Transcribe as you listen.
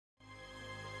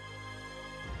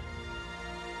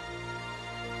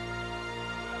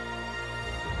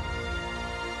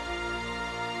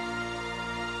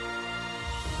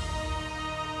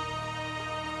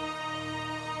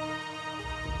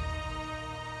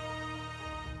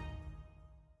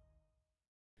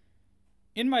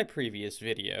In my previous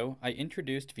video, I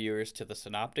introduced viewers to the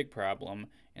synoptic problem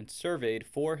and surveyed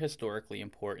 4 historically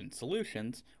important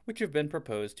solutions which have been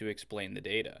proposed to explain the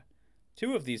data.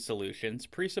 2 of these solutions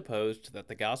presupposed that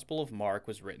the Gospel of Mark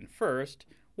was written first,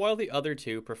 while the other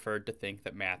 2 preferred to think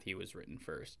that Matthew was written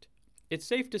first. It's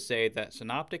safe to say that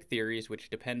synoptic theories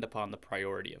which depend upon the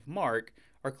priority of Mark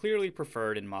are clearly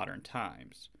preferred in modern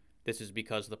times. This is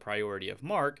because the priority of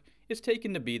Mark is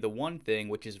taken to be the one thing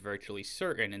which is virtually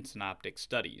certain in synoptic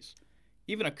studies.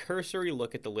 Even a cursory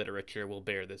look at the literature will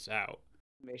bear this out.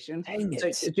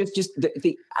 So just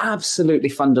the absolutely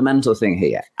fundamental thing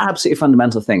here,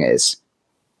 is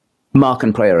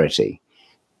Markan priority.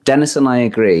 Dennis and I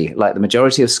agree, like the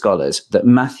majority of scholars, that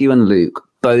Matthew and Luke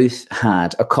both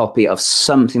had a copy of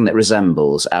something that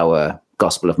resembles our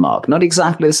Gospel of Mark. Not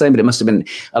exactly the same, but it must have been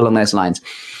along those lines.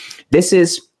 This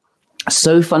is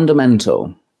so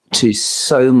fundamental to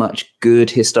so much good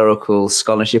historical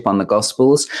scholarship on the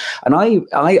Gospels. And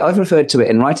I've referred to it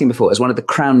in writing before as one of the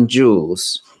crown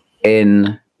jewels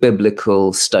in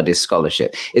biblical studies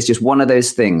scholarship. It's just one of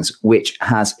those things which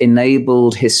has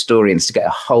enabled historians to get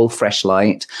a whole fresh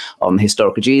light on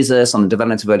historical Jesus, on the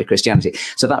development of early Christianity.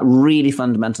 So that really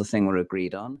fundamental thing we're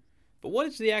agreed on. But what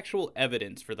is the actual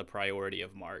evidence for the priority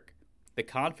of Mark? The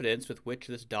confidence with which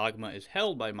this dogma is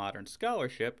held by modern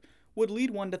scholarship would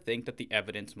lead one to think that the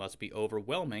evidence must be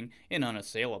overwhelming and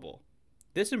unassailable.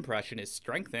 This impression is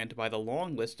strengthened by the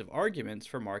long list of arguments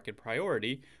for Markan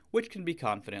priority, which can be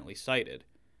confidently cited.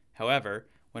 However,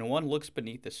 when one looks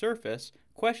beneath the surface,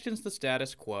 questions the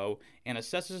status quo, and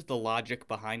assesses the logic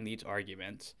behind these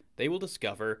arguments, they will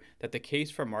discover that the case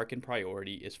for Markan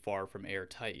priority is far from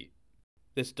airtight.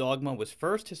 This dogma was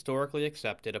first historically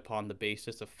accepted upon the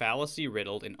basis of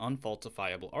fallacy-riddled and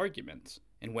unfalsifiable arguments,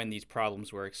 and when these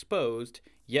problems were exposed,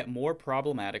 yet more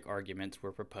problematic arguments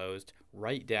were proposed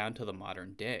right down to the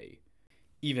modern day.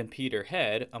 Even Peter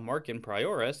Head, a Markan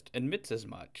priorist, admits as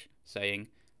much, saying,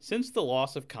 "Since the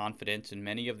loss of confidence in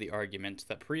many of the arguments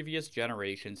that previous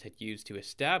generations had used to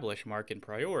establish Markan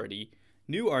priority,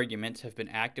 new arguments have been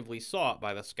actively sought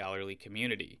by the scholarly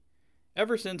community.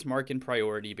 Ever since Markan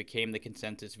priority became the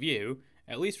consensus view,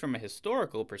 at least from a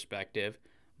historical perspective,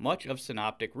 much of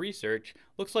synoptic research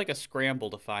looks like a scramble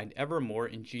to find ever more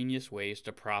ingenious ways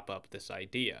to prop up this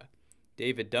idea."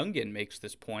 David Dungan makes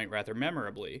this point rather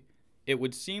memorably. "It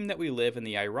would seem that we live in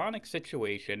the ironic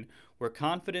situation where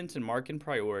confidence in Markan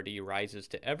priority rises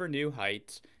to ever new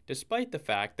heights, despite the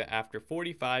fact that after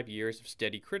 45 years of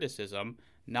steady criticism,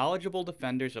 knowledgeable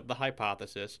defenders of the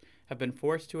hypothesis have been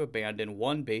forced to abandon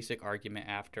one basic argument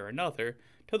after another,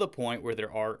 to the point where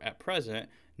there are, at present,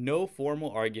 no formal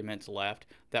arguments left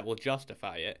that will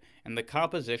justify it, and the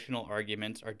compositional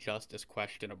arguments are just as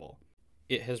questionable.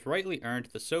 It has rightly earned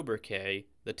the sobriquet,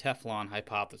 the Teflon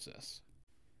hypothesis."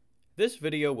 This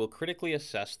video will critically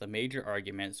assess the major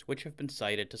arguments which have been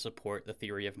cited to support the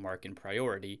theory of Markan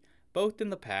priority, both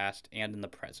in the past and in the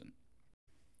present.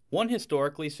 One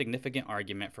historically significant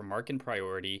argument for Markan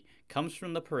priority comes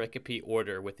from the pericope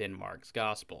order within Mark's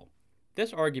Gospel.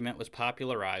 This argument was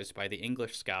popularized by the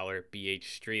English scholar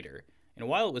B.H. Streeter, and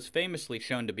while it was famously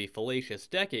shown to be fallacious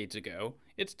decades ago,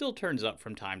 it still turns up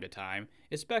from time to time,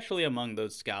 especially among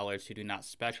those scholars who do not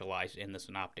specialize in the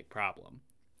synoptic problem.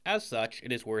 As such,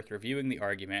 it is worth reviewing the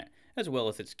argument, as well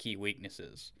as its key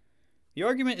weaknesses. The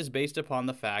argument is based upon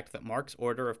the fact that Mark's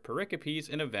order of pericopes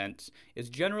and events is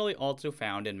generally also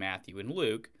found in Matthew and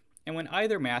Luke, and when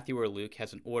either Matthew or Luke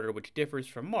has an order which differs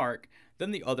from Mark,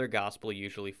 then the other gospel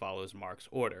usually follows Mark's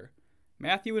order.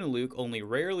 Matthew and Luke only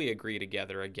rarely agree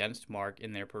together against Mark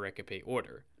in their pericope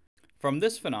order. From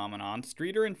this phenomenon,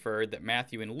 Streeter inferred that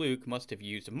Matthew and Luke must have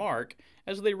used Mark,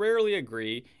 as they rarely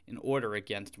agree in order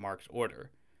against Mark's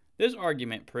order. This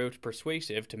argument proved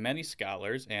persuasive to many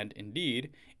scholars, and,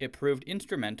 indeed, it proved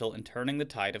instrumental in turning the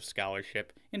tide of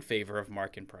scholarship in favor of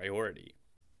Markan priority.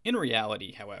 In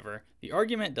reality, however, the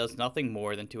argument does nothing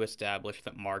more than to establish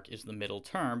that Mark is the middle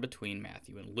term between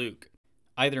Matthew and Luke.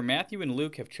 Either Matthew and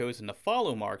Luke have chosen to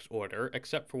follow Mark's order,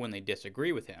 except for when they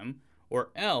disagree with him, or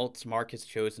else Mark has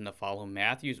chosen to follow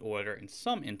Matthew's order in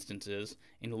some instances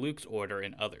and Luke's order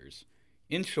in others.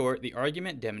 In short, the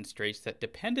argument demonstrates that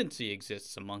dependency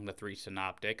exists among the 3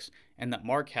 synoptics, and that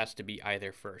Mark has to be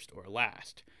either first or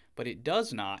last, but it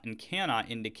does not and cannot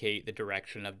indicate the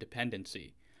direction of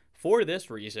dependency. For this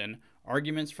reason,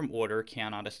 arguments from order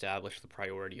cannot establish the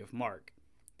priority of Mark.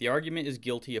 The argument is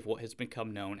guilty of what has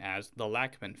become known as the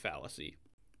Lachman fallacy.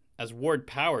 As Ward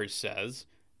Powers says,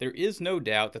 "There is no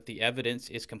doubt that the evidence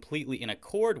is completely in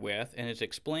accord with and is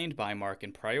explained by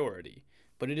Markan priority.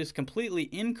 But it is completely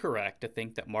incorrect to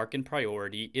think that Markan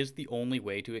priority is the only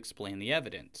way to explain the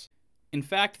evidence. In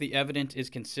fact, the evidence is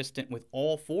consistent with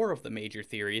all four of the major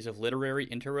theories of literary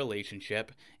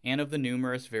interrelationship and of the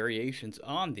numerous variations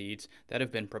on these that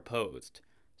have been proposed.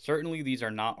 Certainly, these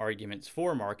are not arguments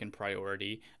for Markan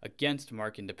priority against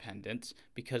Markan dependence,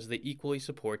 because they equally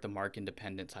support the Markan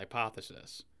dependence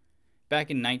hypothesis. Back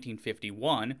in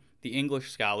 1951, the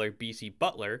English scholar B.C.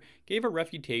 Butler gave a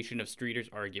refutation of Streeter's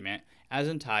argument as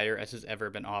entire as has ever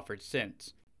been offered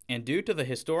since. And due to the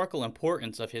historical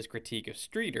importance of his critique of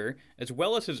Streeter, as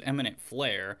well as his eminent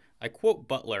flair, I quote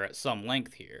Butler at some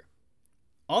length here.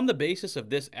 On the basis of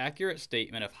this accurate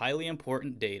statement of highly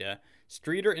important data,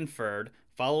 Streeter inferred,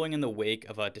 following in the wake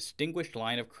of a distinguished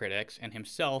line of critics and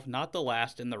himself not the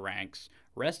last in the ranks,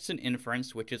 rests an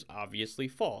inference which is obviously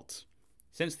false.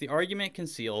 Since the argument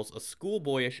conceals a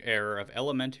schoolboyish error of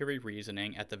elementary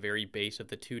reasoning at the very base of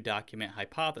the two-document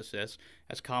hypothesis,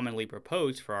 as commonly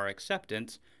proposed for our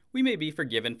acceptance, we may be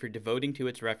forgiven for devoting to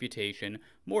its refutation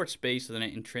more space than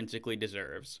it intrinsically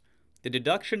deserves. The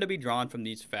deduction to be drawn from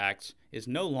these facts is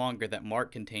no longer that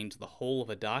Mark contains the whole of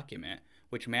a document,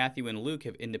 which Matthew and Luke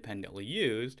have independently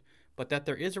used, but that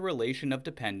there is a relation of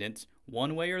dependence,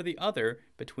 one way or the other,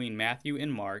 between Matthew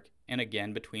and Mark, and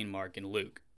again between Mark and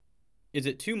Luke. Is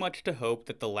it too much to hope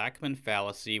that the Lachman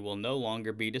fallacy will no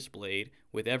longer be displayed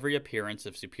with every appearance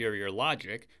of superior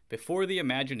logic before the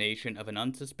imagination of an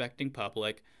unsuspecting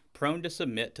public, prone to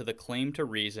submit to the claim to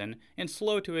reason and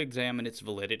slow to examine its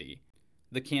validity?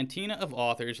 The cantina of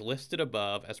authors listed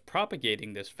above as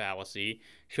propagating this fallacy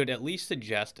should at least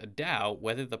suggest a doubt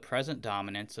whether the present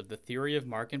dominance of the theory of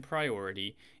Markan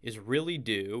priority is really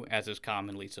due, as is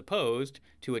commonly supposed,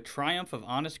 to a triumph of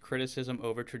honest criticism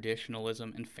over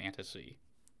traditionalism and fantasy.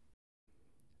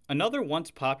 Another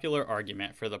once popular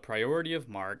argument for the priority of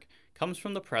Mark comes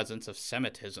from the presence of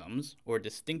Semitisms, or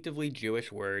distinctively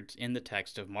Jewish words, in the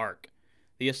text of Mark.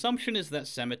 The assumption is that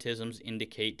Semitisms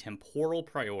indicate temporal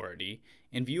priority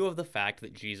in view of the fact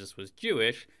that Jesus was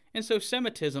Jewish, and so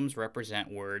Semitisms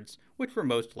represent words which were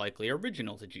most likely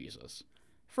original to Jesus.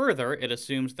 Further, it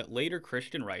assumes that later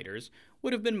Christian writers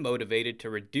would have been motivated to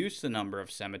reduce the number of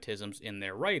Semitisms in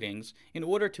their writings in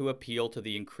order to appeal to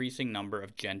the increasing number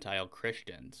of Gentile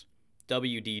Christians.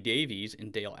 W.D. Davies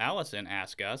and Dale Allison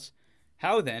ask us,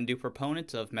 how then do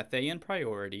proponents of Matthean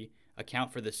priority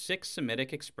account for the 6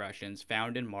 Semitic expressions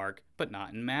found in Mark but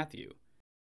not in Matthew?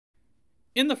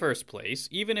 In the first place,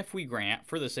 even if we grant,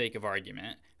 for the sake of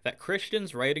argument, that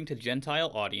Christians writing to Gentile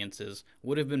audiences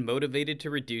would have been motivated to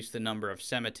reduce the number of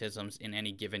Semitisms in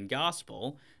any given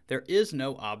gospel, there is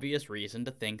no obvious reason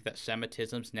to think that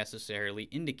Semitisms necessarily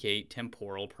indicate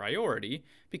temporal priority,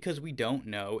 because we don't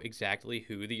know exactly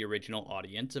who the original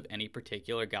audience of any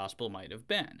particular gospel might have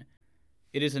been.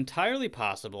 It is entirely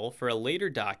possible for a later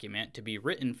document to be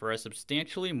written for a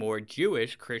substantially more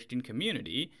Jewish Christian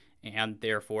community, and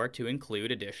therefore to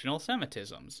include additional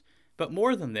Semitisms. But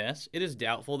more than this, it is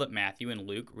doubtful that Matthew and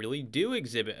Luke really do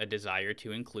exhibit a desire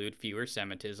to include fewer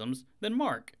Semitisms than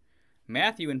Mark.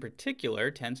 Matthew in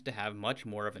particular tends to have much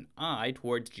more of an eye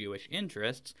towards Jewish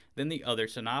interests than the other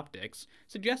synoptics,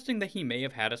 suggesting that he may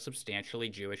have had a substantially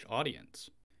Jewish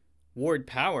audience. Ward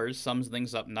Powers sums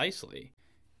things up nicely.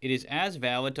 It is as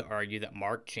valid to argue that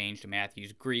Mark changed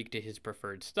Matthew's Greek to his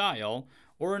preferred style,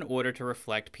 or in order to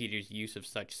reflect Peter's use of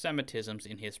such Semitisms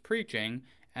in his preaching,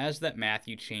 as that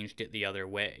Matthew changed it the other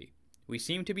way. We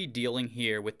seem to be dealing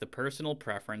here with the personal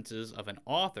preferences of an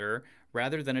author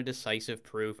rather than a decisive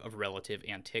proof of relative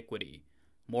antiquity.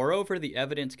 Moreover, the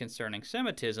evidence concerning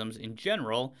Semitisms in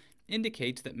general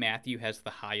indicates that Matthew has the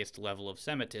highest level of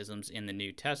Semitisms in the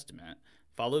New Testament,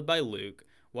 followed by Luke,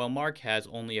 while Mark has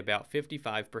only about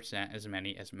 55% as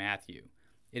many as Matthew.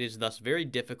 It is thus very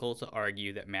difficult to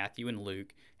argue that Matthew and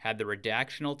Luke had the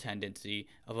redactional tendency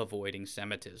of avoiding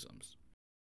Semitisms.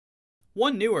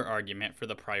 One newer argument for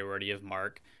the priority of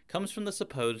Mark comes from the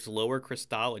supposed lower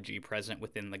Christology present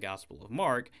within the Gospel of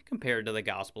Mark compared to the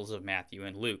Gospels of Matthew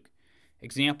and Luke.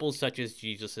 Examples such as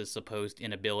Jesus' supposed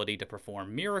inability to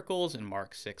perform miracles in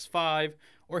Mark 6:5,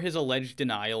 or his alleged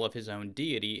denial of his own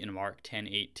deity in Mark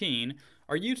 10:18,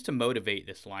 are used to motivate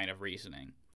this line of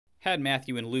reasoning. Had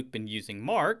Matthew and Luke been using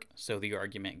Mark, so the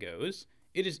argument goes,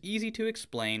 it is easy to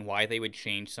explain why they would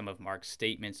change some of Mark's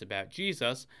statements about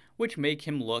Jesus, which make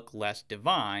him look less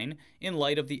divine, in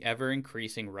light of the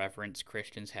ever-increasing reverence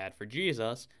Christians had for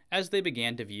Jesus as they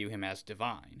began to view him as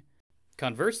divine.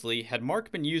 Conversely, had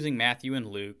Mark been using Matthew and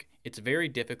Luke, it's very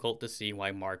difficult to see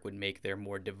why Mark would make their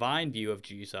more divine view of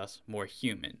Jesus more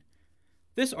human.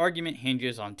 This argument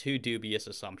hinges on two dubious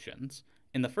assumptions.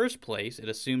 In the first place, it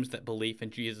assumes that belief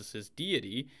in Jesus'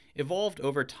 deity evolved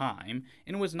over time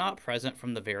and was not present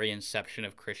from the very inception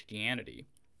of Christianity.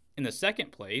 In the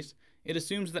second place, It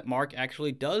assumes that Mark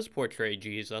actually does portray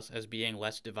Jesus as being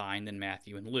less divine than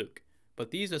Matthew and Luke,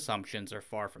 but these assumptions are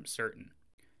far from certain.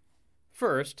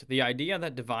 First, the idea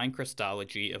that divine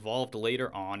Christology evolved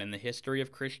later on in the history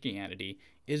of Christianity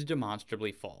is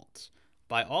demonstrably false.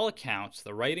 By all accounts,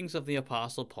 the writings of the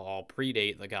Apostle Paul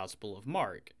predate the Gospel of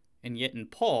Mark, and yet in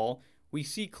Paul, we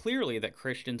see clearly that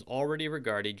Christians already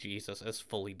regarded Jesus as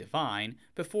fully divine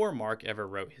before Mark ever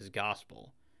wrote his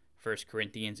Gospel. 1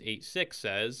 Corinthians 8:6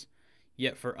 says,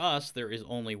 "Yet for us there is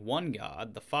only one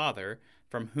God, the Father,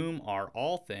 from whom are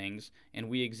all things, and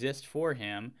we exist for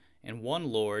him, and one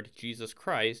Lord, Jesus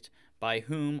Christ, by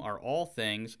whom are all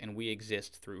things, and we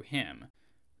exist through him."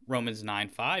 Romans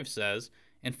 9:5 says,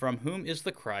 "And from whom is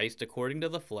the Christ according to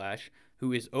the flesh,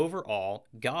 who is over all,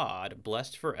 God,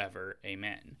 blessed forever.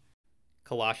 Amen."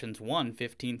 Colossians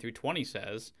 1:15-20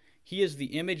 says, "He is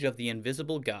the image of the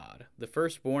invisible God, the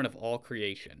firstborn of all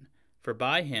creation. For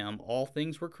by him all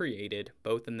things were created,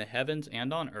 both in the heavens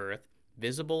and on earth,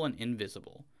 visible and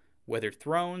invisible. Whether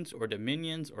thrones or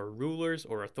dominions or rulers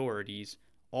or authorities,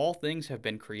 all things have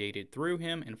been created through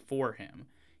him and for him.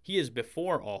 He is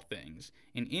before all things,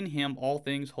 and in him all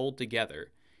things hold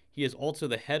together. He is also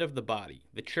the head of the body,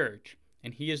 the church,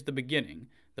 and he is the beginning,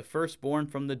 the firstborn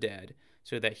from the dead,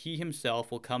 so that he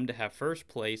himself will come to have first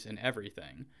place in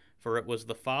everything. For it was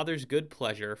the Father's good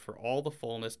pleasure for all the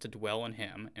fullness to dwell in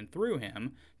him, and through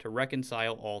him to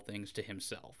reconcile all things to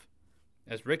himself."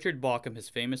 As Richard Bauckham has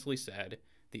famously said,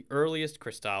 the earliest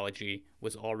Christology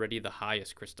was already the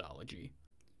highest Christology.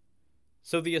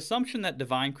 So the assumption that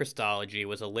divine Christology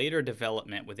was a later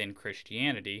development within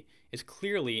Christianity is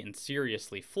clearly and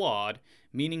seriously flawed,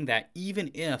 meaning that even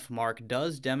if Mark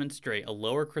does demonstrate a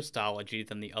lower Christology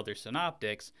than the other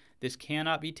synoptics, this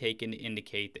cannot be taken to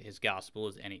indicate that his gospel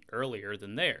is any earlier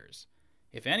than theirs.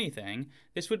 If anything,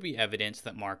 this would be evidence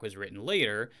that Mark was written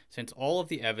later, since all of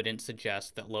the evidence suggests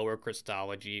that lower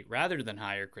Christology rather than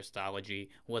higher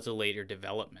Christology was a later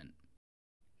development.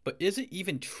 But is it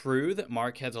even true that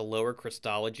Mark has a lower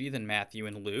Christology than Matthew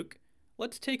and Luke?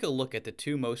 Let's take a look at the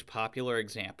two most popular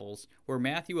examples where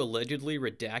Matthew allegedly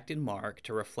redacted Mark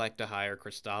to reflect a higher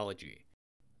Christology.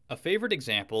 A favorite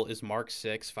example is Mark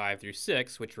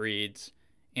 6:5-6, which reads,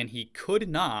 "And he could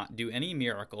not do any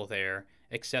miracle there,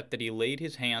 except that he laid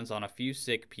his hands on a few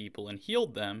sick people and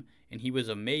healed them, and he was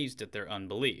amazed at their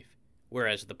unbelief."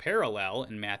 Whereas the parallel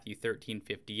in Matthew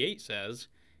 13:58 says,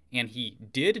 "And he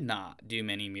did not do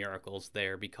many miracles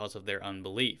there because of their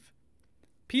unbelief."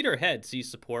 Peter Head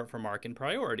sees support for Markan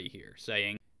priority here,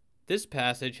 saying, "This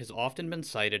passage has often been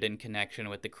cited in connection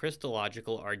with the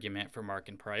Christological argument for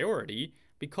Markan priority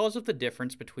because of the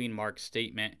difference between Mark's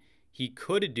statement, 'He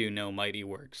could do no mighty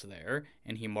works there,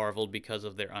 and he marveled because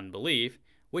of their unbelief,'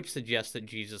 which suggests that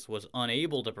Jesus was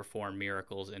unable to perform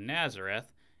miracles in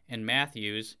Nazareth, and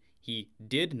Matthew's, 'He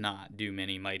did not do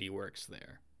many mighty works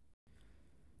there.'"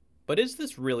 But is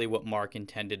this really what Mark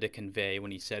intended to convey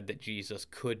when he said that Jesus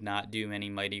could not do many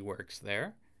mighty works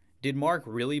there? Did Mark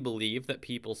really believe that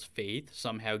people's faith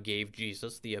somehow gave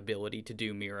Jesus the ability to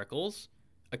do miracles?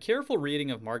 A careful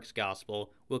reading of Mark's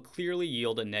Gospel will clearly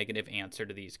yield a negative answer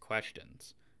to these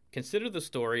questions. Consider the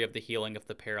story of the healing of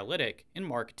the paralytic in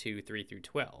Mark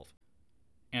 2:3-12.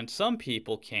 "And some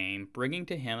people came, bringing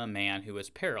to him a man who was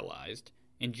paralyzed.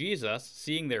 And Jesus,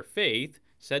 seeing their faith,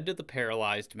 said to the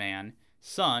paralyzed man,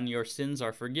 'Son, your sins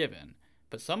are forgiven.'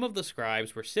 But some of the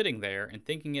scribes were sitting there and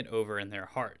thinking it over in their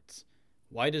hearts.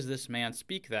 'Why does this man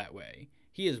speak that way?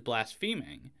 He is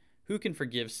blaspheming. Who can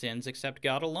forgive sins except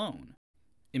God alone?'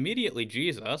 Immediately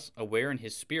Jesus, aware in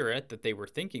his spirit that they were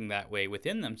thinking that way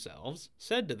within themselves,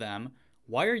 said to them,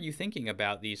 'Why are you thinking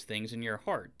about these things in your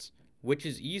hearts? Which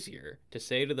is easier, to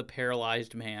say to the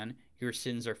paralyzed man, "Your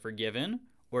sins are forgiven,"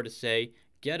 or to say,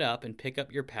 "Get up and pick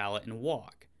up your pallet and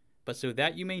walk"? But so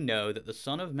that you may know that the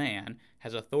Son of Man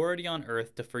has authority on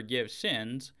earth to forgive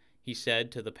sins,' he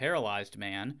said to the paralyzed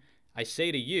man, 'I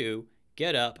say to you,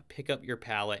 get up, pick up your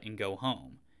pallet, and go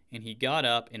home.' And he got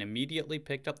up and immediately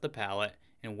picked up the pallet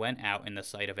and went out in the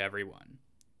sight of everyone."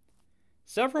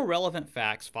 Several relevant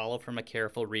facts follow from a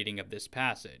careful reading of this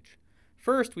passage.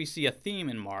 First, we see a theme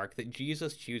in Mark that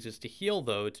Jesus chooses to heal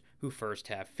those who first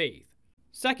have faith.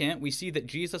 Second, we see that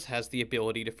Jesus has the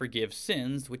ability to forgive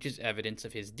sins, which is evidence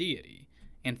of his deity.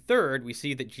 And third, we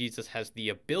see that Jesus has the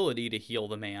ability to heal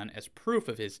the man as proof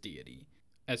of his deity.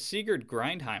 As Sigurd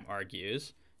Grindheim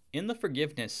argues, in the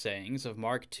forgiveness sayings of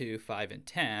Mark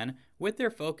 2:5-10, with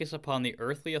their focus upon the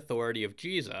earthly authority of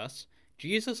Jesus,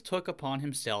 Jesus took upon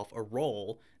himself a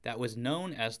role that was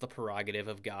known as the prerogative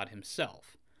of God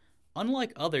himself.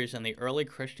 Unlike others in the early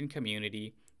Christian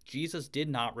community, Jesus did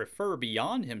not refer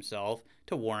beyond himself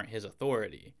to warrant his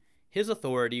authority. His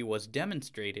authority was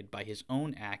demonstrated by his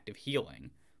own act of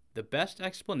healing. The best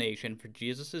explanation for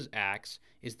Jesus' acts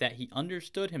is that he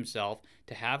understood himself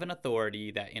to have an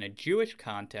authority that in a Jewish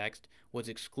context was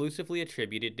exclusively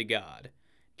attributed to God.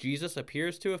 Jesus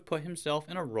appears to have put himself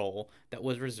in a role that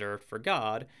was reserved for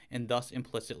God and thus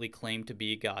implicitly claimed to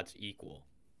be God's equal.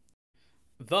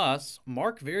 Thus,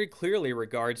 Mark very clearly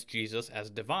regards Jesus as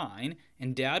divine,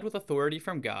 endowed with authority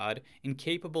from God, and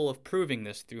capable of proving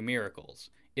this through miracles.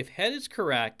 If Head is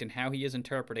correct in how he is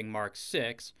interpreting Mark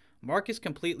 6, Mark is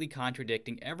completely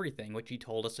contradicting everything which he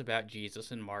told us about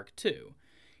Jesus in Mark 2.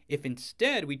 If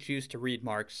instead we choose to read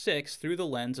Mark 6 through the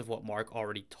lens of what Mark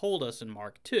already told us in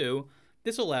Mark 2,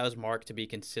 this allows Mark to be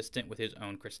consistent with his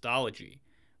own Christology.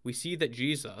 We see that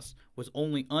Jesus was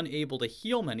only unable to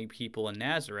heal many people in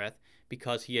Nazareth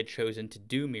because he had chosen to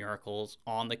do miracles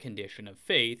on the condition of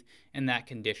faith, and that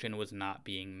condition was not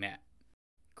being met.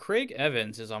 Craig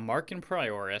Evans is a Markan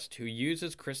priorist who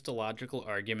uses Christological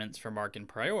arguments for Markan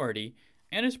priority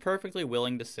and is perfectly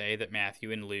willing to say that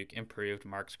Matthew and Luke improved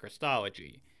Mark's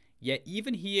Christology. Yet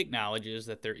even he acknowledges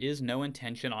that there is no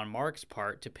intention on Mark's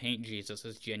part to paint Jesus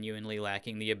as genuinely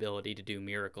lacking the ability to do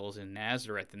miracles in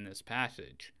Nazareth in this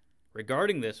passage.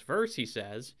 Regarding this verse, he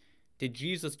says, "Did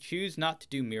Jesus choose not to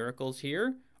do miracles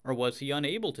here, or was he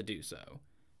unable to do so?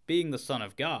 Being the Son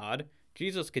of God,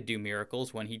 Jesus could do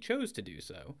miracles when he chose to do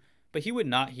so, but he would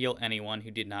not heal anyone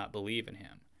who did not believe in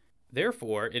him.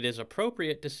 Therefore, it is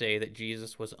appropriate to say that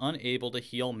Jesus was unable to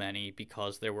heal many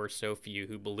because there were so few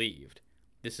who believed.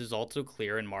 This is also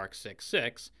clear in Mark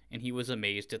 6:6, and he was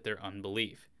amazed at their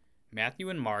unbelief. Matthew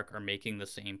and Mark are making the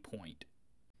same point.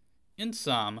 In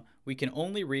sum, we can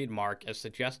only read Mark as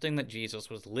suggesting that Jesus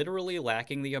was literally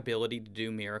lacking the ability to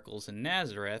do miracles in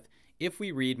Nazareth if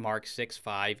we read Mark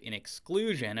 6:5 in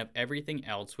exclusion of everything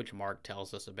else which Mark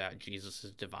tells us about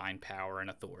Jesus' divine power and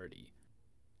authority.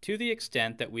 To the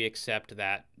extent that we accept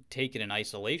that, taken in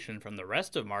isolation from the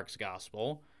rest of Mark's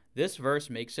Gospel, this verse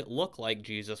makes it look like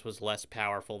Jesus was less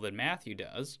powerful than Matthew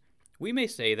does, we may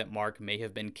say that Mark may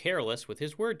have been careless with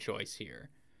his word choice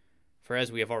here. For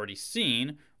as we have already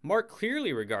seen, Mark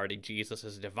clearly regarded Jesus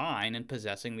as divine and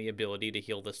possessing the ability to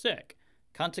heal the sick.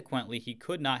 Consequently, he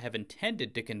could not have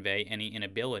intended to convey any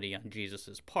inability on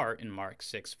Jesus' part in Mark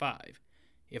 6:5.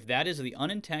 If that is the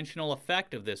unintentional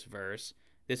effect of this verse,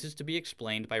 this is to be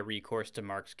explained by recourse to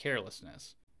Mark's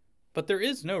carelessness. But there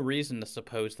is no reason to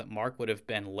suppose that Mark would have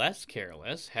been less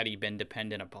careless had he been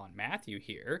dependent upon Matthew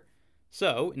here.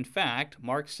 So, in fact,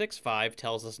 Mark 6:5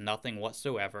 tells us nothing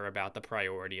whatsoever about the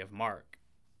priority of Mark.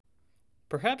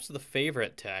 Perhaps the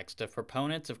favorite text of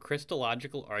proponents of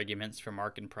Christological arguments for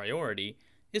Markan priority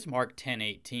is Mark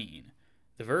 10:18.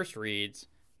 The verse reads,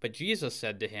 "But Jesus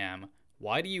said to him,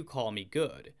 'Why do you call me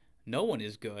good? No one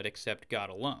is good except God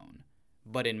alone.'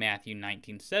 But in Matthew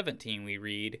 19:17 we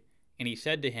read, 'And he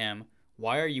said to him,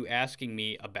 Why are you asking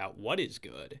me about what is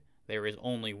good? There is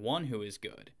only one who is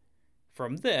good.'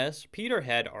 From this, Peter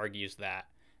Head argues that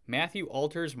Matthew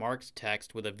alters Mark's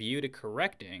text with a view to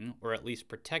correcting, or at least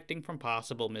protecting from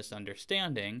possible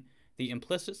misunderstanding, the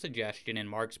implicit suggestion in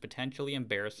Mark's potentially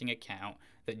embarrassing account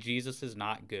that Jesus is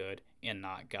not good and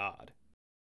not God.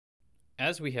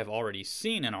 As we have already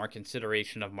seen in our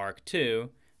consideration of Mark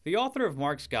 2, the author of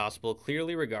Mark's Gospel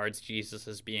clearly regards Jesus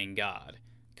as being God.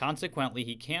 Consequently,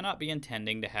 he cannot be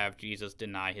intending to have Jesus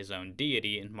deny his own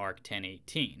deity in Mark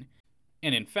 10:18.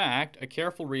 And in fact, a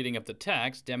careful reading of the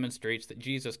text demonstrates that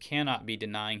Jesus cannot be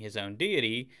denying his own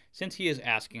deity, since he is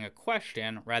asking a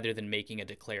question rather than making a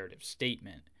declarative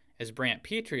statement. As Brant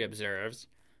Petrie observes,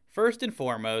 first and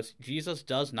foremost, Jesus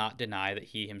does not deny that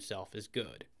he himself is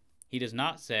good. He does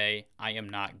not say, "I am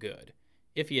not good."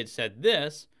 If he had said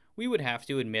this, we would have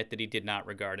to admit that he did not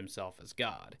regard himself as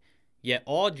God. Yet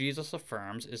all Jesus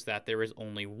affirms is that there is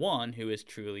only one who is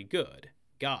truly good,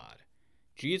 God.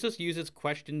 Jesus uses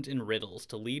questions and riddles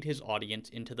to lead his audience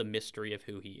into the mystery of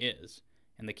who he is.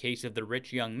 In the case of the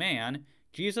rich young man,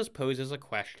 Jesus poses a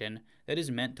question that is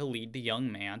meant to lead the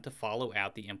young man to follow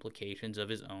out the implications of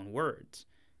his own words.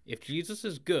 If Jesus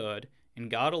is good, and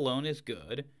God alone is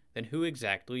good, then who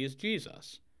exactly is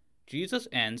Jesus? Jesus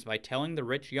ends by telling the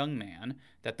rich young man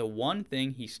that the one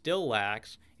thing he still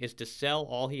lacks is to sell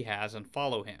all he has and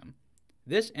follow him.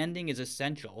 This ending is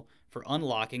essential for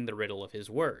unlocking the riddle of his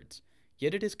words.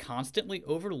 Yet it is constantly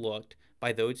overlooked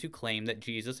by those who claim that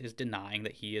Jesus is denying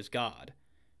that he is God.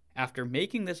 After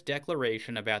making this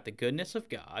declaration about the goodness of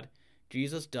God,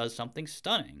 Jesus does something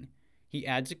stunning. He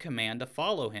adds a command to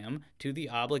follow him to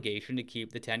the obligation to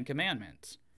keep the 10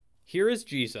 Commandments. Here is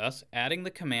Jesus adding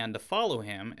the command to follow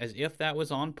him as if that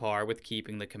was on par with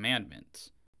keeping the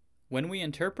commandments. When we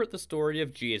interpret the story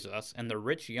of Jesus and the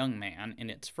rich young man in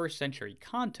its first century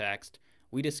context,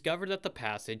 we discover that the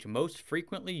passage most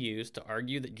frequently used to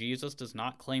argue that Jesus does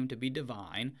not claim to be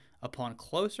divine, upon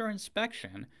closer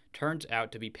inspection, turns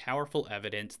out to be powerful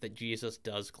evidence that Jesus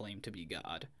does claim to be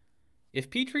God. If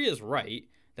Petrie is right,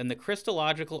 then the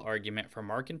Christological argument for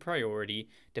Markan priority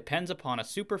depends upon a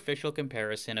superficial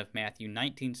comparison of Matthew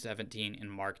 19:17 and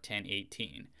Mark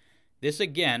 10:18. This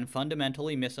again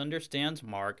fundamentally misunderstands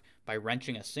Mark by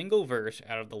wrenching a single verse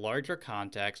out of the larger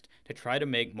context to try to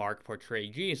make Mark portray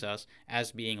Jesus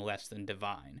as being less than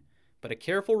divine. But a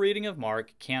careful reading of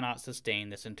Mark cannot sustain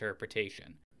this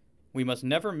interpretation. We must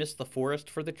never miss the forest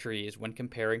for the trees when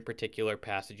comparing particular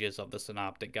passages of the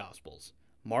Synoptic Gospels.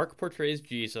 Mark portrays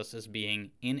Jesus as being,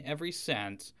 in every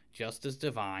sense, just as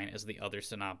divine as the other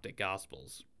Synoptic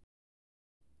Gospels.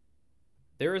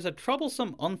 There is a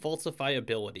troublesome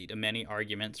unfalsifiability to many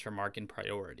arguments for Markan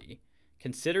priority.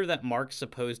 Consider that Mark's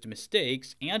supposed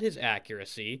mistakes and his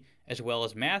accuracy, as well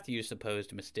as Matthew's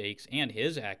supposed mistakes and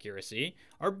his accuracy,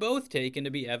 are both taken to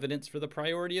be evidence for the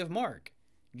priority of Mark.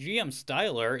 G.M.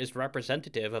 Styler is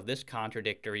representative of this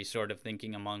contradictory sort of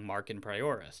thinking among Markan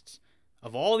priorists.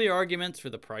 Of all the arguments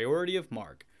for the priority of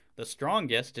Mark, the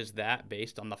strongest is that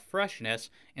based on the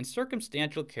freshness and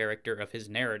circumstantial character of his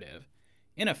narrative.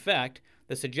 In effect,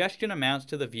 the suggestion amounts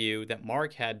to the view that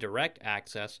Mark had direct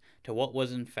access to what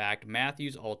was in fact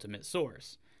Matthew's ultimate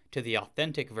source, to the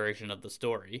authentic version of the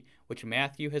story, which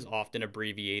Matthew has often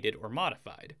abbreviated or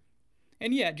modified.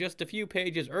 And yet, just a few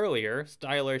pages earlier,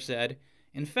 Styler said,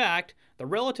 "In fact, the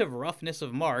relative roughness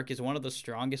of Mark is one of the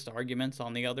strongest arguments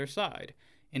on the other side.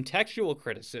 In textual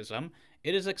criticism,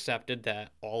 it is accepted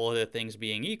that, all other things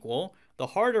being equal, the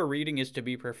harder reading is to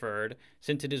be preferred,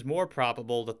 since it is more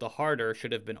probable that the harder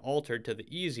should have been altered to the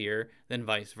easier than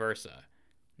vice versa.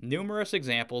 Numerous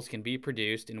examples can be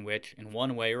produced in which, in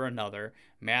one way or another,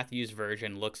 Matthew's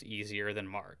version looks easier than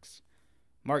Mark's."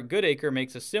 Mark Goodacre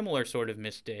makes a similar sort of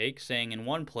mistake, saying in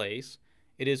one place,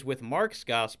 "It is with Mark's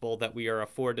gospel that we are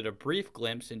afforded a brief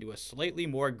glimpse into a slightly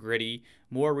more gritty,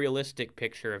 more realistic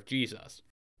picture of Jesus."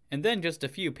 And then just a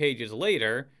few pages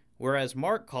later, whereas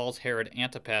Mark calls Herod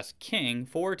Antipas king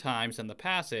 4 times in the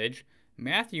passage,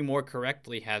 Matthew more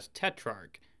correctly has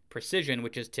tetrarch, precision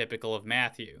which is typical of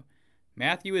Matthew.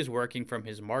 Matthew is working from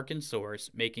his Markan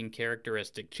source, making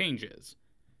characteristic changes.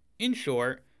 In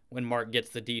short, when Mark gets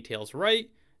the details right,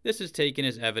 this is taken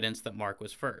as evidence that Mark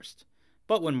was first.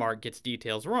 But when Mark gets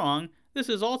details wrong, this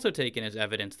is also taken as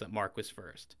evidence that Mark was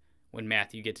first. When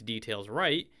Matthew gets details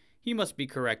right, he must be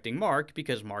correcting Mark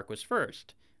because Mark was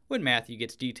first. When Matthew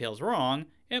gets details wrong,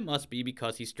 it must be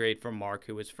because he strayed from Mark,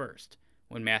 who was first.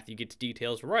 When Matthew gets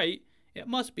details right, it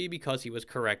must be because he was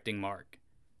correcting Mark.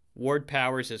 Ward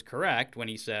Powers is correct when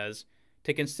he says,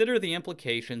 "To consider the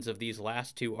implications of these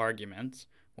last 2 arguments,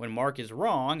 when Mark is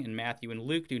wrong and Matthew and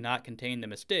Luke do not contain the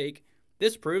mistake,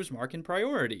 this proves Markan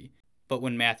priority. But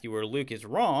when Matthew or Luke is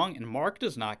wrong and Mark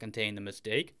does not contain the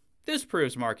mistake, this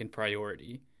proves Markan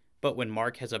priority. But when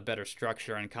Mark has a better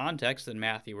structure and context than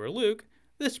Matthew or Luke,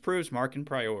 this proves Markan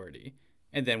priority.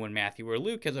 And then when Matthew or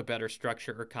Luke has a better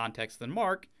structure or context than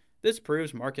Mark, this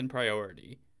proves Markan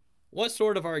priority." What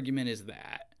sort of argument is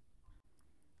that?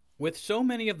 With so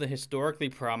many of the historically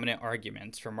prominent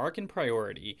arguments for Markan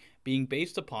priority being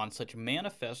based upon such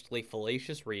manifestly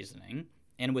fallacious reasoning,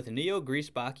 and with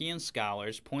neo-Griesbachian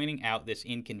scholars pointing out this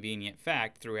inconvenient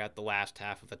fact throughout the last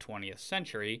half of the 20th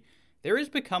century, there has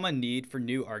become a need for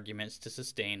new arguments to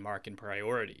sustain Markan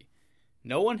priority.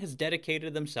 No one has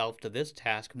dedicated themselves to this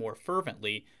task more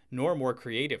fervently nor more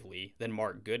creatively than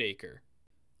Mark Goodacre.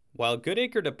 While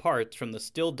Goodacre departs from the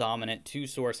still dominant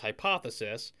 2-source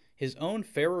hypothesis, his own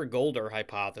Ferrer-Golder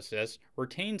hypothesis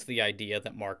retains the idea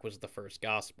that Mark was the first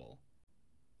gospel.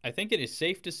 I think it is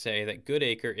safe to say that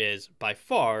Goodacre is, by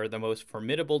far, the most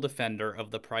formidable defender of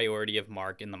the priority of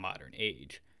Mark in the modern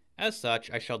age. As such,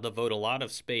 I shall devote a lot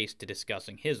of space to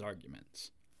discussing his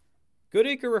arguments.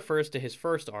 Goodacre refers to his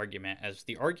first argument as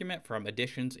the argument from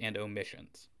additions and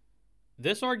omissions.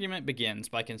 This argument begins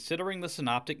by considering the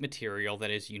synoptic material that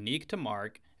is unique to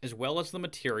Mark, as well as the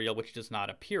material which does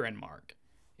not appear in Mark.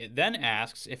 It then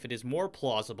asks if it is more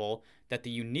plausible that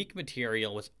the unique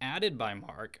material was added by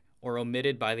Mark or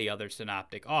omitted by the other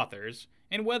synoptic authors,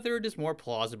 and whether it is more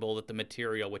plausible that the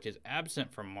material which is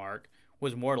absent from Mark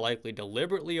was more likely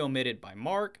deliberately omitted by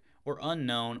Mark or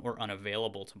unknown or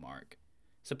unavailable to Mark.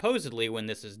 Supposedly, when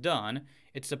this is done,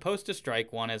 it's supposed to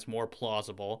strike one as more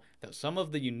plausible that some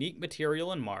of the unique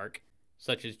material in Mark,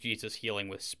 such as Jesus healing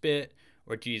with spit,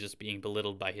 or Jesus being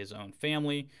belittled by his own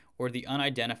family, or the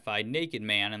unidentified naked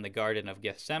man in the Garden of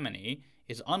Gethsemane,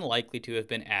 is unlikely to have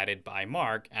been added by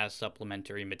Mark as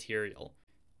supplementary material.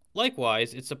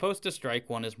 Likewise, it's supposed to strike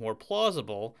one as more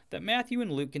plausible that Matthew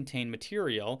and Luke contain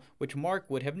material which Mark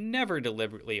would have never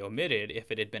deliberately omitted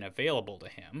if it had been available to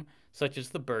him, such as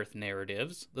the birth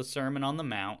narratives, the Sermon on the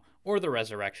Mount, or the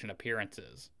resurrection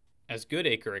appearances. As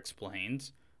Goodacre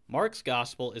explains, Mark's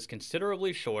Gospel is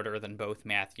considerably shorter than both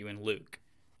Matthew and Luke.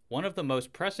 One of the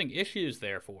most pressing issues,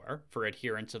 therefore, for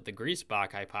adherents of the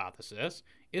Griesbach hypothesis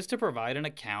is to provide an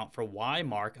account for why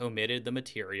Mark omitted the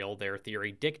material their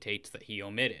theory dictates that he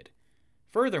omitted.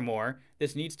 Furthermore,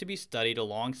 this needs to be studied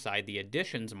alongside the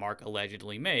additions Mark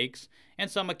allegedly makes,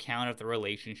 and some account of the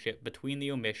relationship between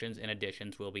the omissions and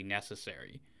additions will be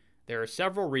necessary. There are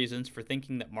several reasons for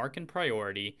thinking that Markan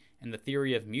priority and the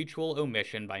theory of mutual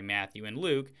omission by Matthew and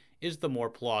Luke is the more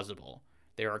plausible.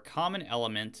 There are common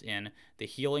elements in the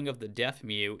healing of the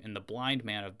deaf-mute and the blind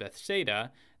man of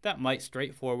Bethsaida that might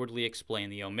straightforwardly explain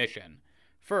the omission.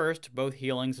 First, both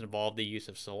healings involve the use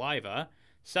of saliva.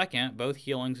 Second, both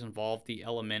healings involve the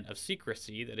element of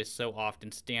secrecy that is so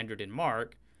often standard in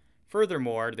Mark.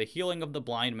 Furthermore, the healing of the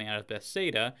blind man of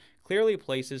Bethsaida clearly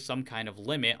places some kind of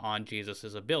limit on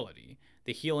Jesus' ability.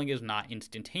 The healing is not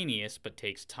instantaneous, but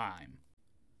takes time.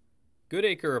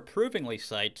 Goodacre approvingly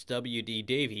cites W.D.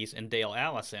 Davies and Dale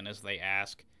Allison as they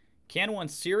ask, can one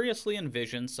seriously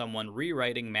envision someone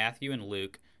rewriting Matthew and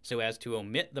Luke so as to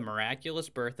omit the miraculous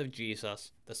birth of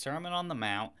Jesus, the Sermon on the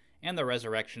Mount, and the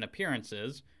resurrection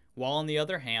appearances, while on the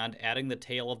other hand adding the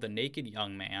tale of the naked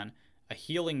young man, a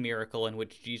healing miracle in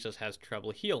which Jesus has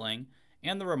trouble healing,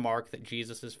 and the remark that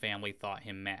Jesus' family thought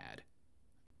him mad?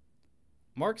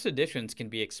 Mark's additions can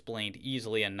be explained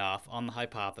easily enough on the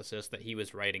hypothesis that he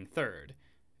was writing third.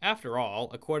 After all,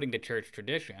 according to church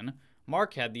tradition,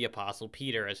 Mark had the Apostle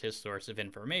Peter as his source of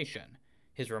information.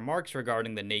 His remarks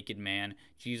regarding the naked man,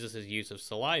 Jesus' use of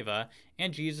saliva,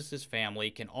 and Jesus'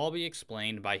 family can all be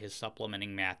explained by his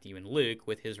supplementing Matthew and Luke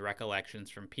with his recollections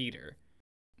from Peter.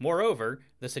 Moreover,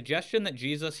 the suggestion that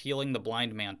Jesus healing the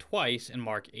blind man twice in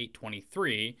Mark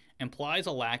 8:23 implies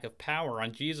a lack of power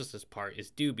on Jesus' part is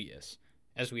dubious.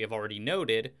 As we have already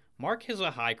noted, Mark has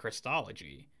a high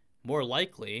Christology. More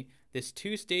likely, this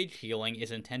two-stage healing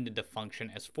is intended to function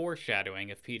as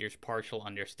foreshadowing of Peter's partial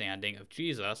understanding of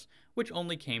Jesus, which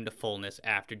only came to fullness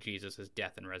after Jesus'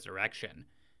 death and resurrection.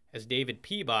 As David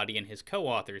Peabody and his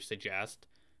co-authors suggest,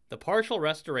 the partial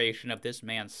restoration of this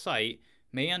man's sight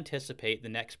may anticipate the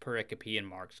next pericope in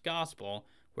Mark's Gospel,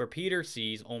 where Peter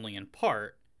sees only in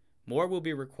part. More will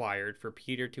be required for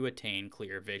Peter to attain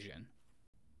clear vision.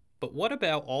 But what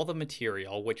about all the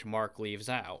material which Mark leaves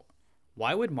out?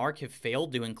 Why would Mark have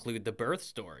failed to include the birth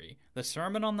story, the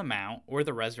Sermon on the Mount, or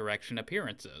the resurrection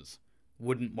appearances?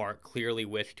 Wouldn't Mark clearly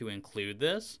wish to include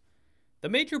this? The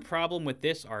major problem with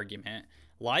this argument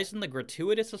lies in the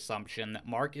gratuitous assumption that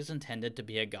Mark is intended to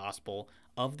be a gospel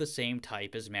of the same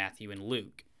type as Matthew and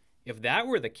Luke. If that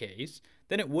were the case,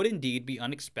 then it would indeed be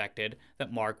unexpected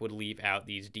that Mark would leave out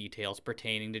these details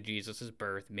pertaining to Jesus'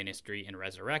 birth, ministry, and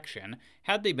resurrection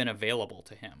had they been available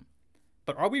to him.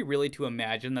 But are we really to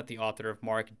imagine that the author of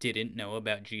Mark didn't know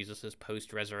about Jesus'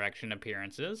 post-resurrection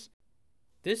appearances?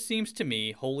 This seems to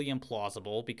me wholly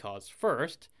implausible because,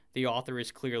 first, the author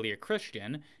is clearly a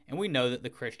Christian, and we know that the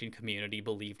Christian community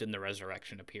believed in the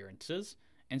resurrection appearances,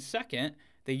 and second,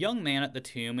 the young man at the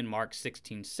tomb in Mark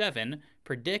 16:7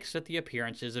 predicts that the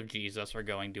appearances of Jesus are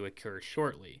going to occur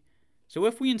shortly. So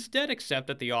if we instead accept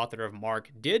that the author of Mark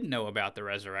did know about the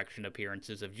resurrection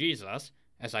appearances of Jesus,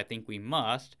 as I think we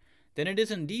must, then it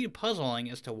is indeed puzzling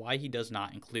as to why he does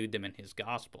not include them in his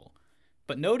gospel.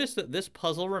 But notice that this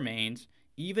puzzle remains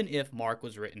even if Mark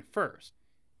was written first.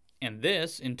 And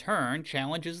this, in turn,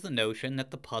 challenges the notion that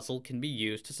the puzzle can be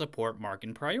used to support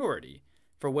Markan priority.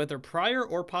 For whether prior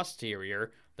or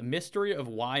posterior, the mystery of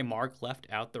why Mark left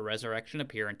out the resurrection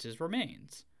appearances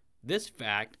remains. This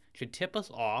fact should tip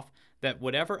us off that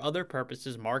whatever other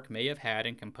purposes Mark may have had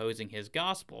in composing his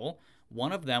gospel,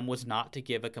 one of them was not to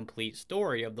give a complete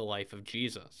story of the life of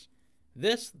Jesus.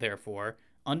 This, therefore,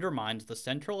 undermines the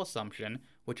central assumption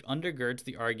which undergirds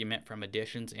the argument from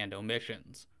additions and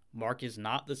omissions. Mark is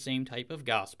not the same type of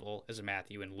gospel as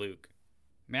Matthew and Luke.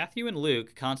 Matthew and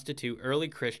Luke constitute early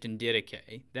Christian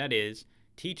didache, that is,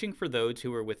 teaching for those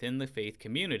who were within the faith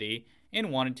community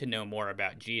and wanted to know more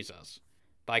about Jesus.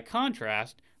 By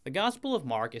contrast, the Gospel of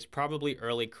Mark is probably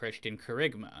early Christian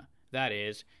kerygma, that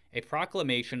is, a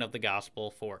proclamation of the gospel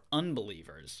for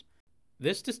unbelievers.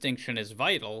 This distinction is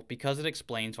vital because it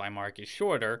explains why Mark is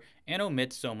shorter and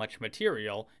omits so much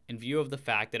material in view of the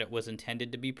fact that it was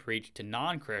intended to be preached to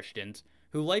non-Christians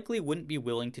who likely wouldn't be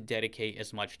willing to dedicate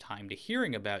as much time to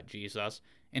hearing about Jesus,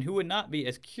 and who would not be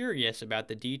as curious about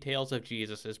the details of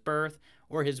Jesus' birth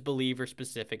or his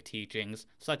believer-specific teachings,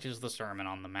 such as the Sermon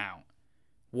on the Mount.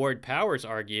 Ward Powers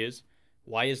argues,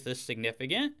 why is this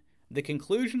significant? The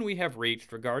conclusion we have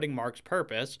reached regarding Mark's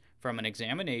purpose, from an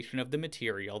examination of the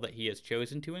material that he has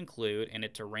chosen to include in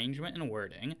its arrangement and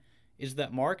wording, is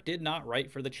that Mark did not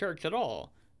write for the church at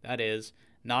all, that is,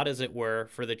 not as it were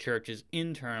for the church's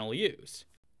internal use.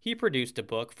 He produced a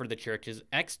book for the church's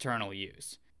external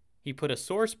use. He put a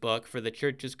source book for the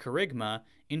church's kerygma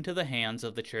into the hands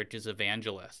of the church's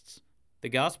evangelists. The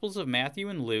Gospels of Matthew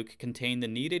and Luke contain the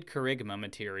needed kerygma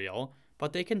material,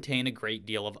 but they contain a great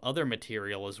deal of other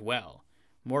material as well.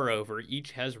 Moreover,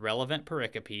 each has relevant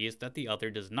pericopes that the other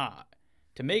does not.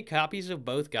 To make copies of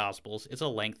both Gospels is a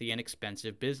lengthy and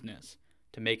expensive business.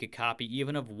 To make a copy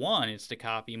even of one is to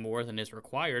copy more than is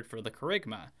required for the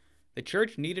kerygma. The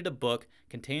church needed a book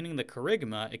containing the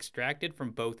kerygma extracted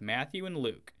from both Matthew and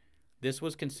Luke. This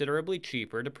was considerably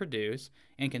cheaper to produce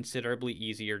and considerably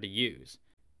easier to use.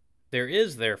 There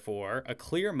is, therefore, a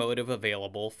clear motive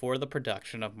available for the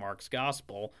production of Mark's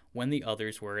Gospel when the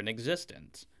others were in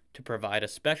existence, to provide a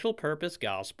special purpose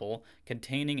Gospel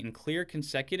containing in clear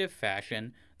consecutive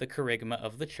fashion the kerygma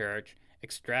of the church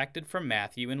extracted from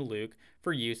Matthew and Luke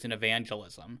for use in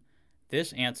evangelism.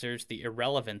 This answers the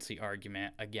irrelevancy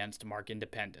argument against Mark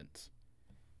independence.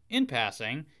 In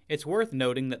passing, it's worth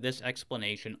noting that this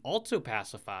explanation also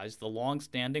pacifies the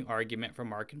long-standing argument for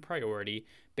Markan priority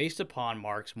based upon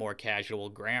Mark's more casual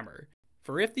grammar.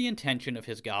 For if the intention of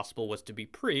his gospel was to be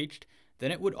preached,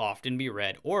 then it would often be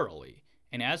read orally,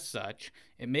 and as such,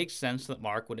 it makes sense that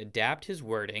Mark would adapt his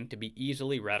wording to be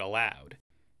easily read aloud.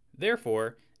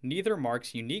 Therefore, neither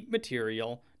Mark's unique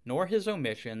material, nor his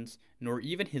omissions, nor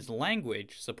even his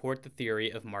language support the theory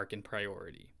of Markan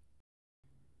priority.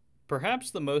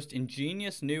 Perhaps the most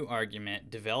ingenious new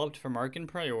argument developed for Markan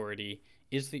priority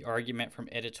is the argument from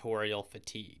editorial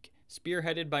fatigue,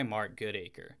 spearheaded by Mark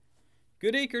Goodacre.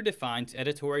 Goodacre defines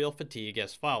editorial fatigue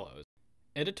as follows.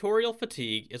 Editorial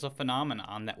fatigue is a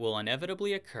phenomenon that will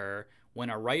inevitably occur when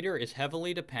a writer is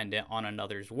heavily dependent on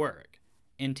another's work.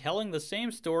 In telling the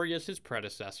same story as his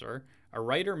predecessor, a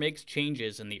writer makes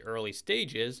changes in the early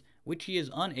stages which he is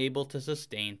unable to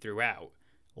sustain throughout.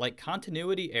 Like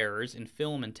continuity errors in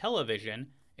film and television,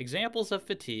 examples of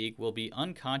fatigue will be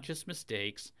unconscious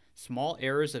mistakes, small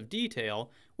errors of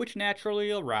detail, which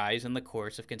naturally arise in the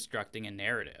course of constructing a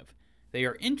narrative. They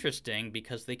are interesting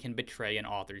because they can betray an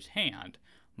author's hand,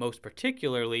 most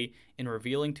particularly in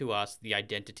revealing to us the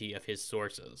identity of his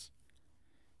sources.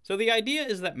 So the idea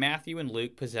is that Matthew and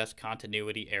Luke possess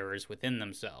continuity errors within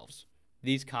themselves.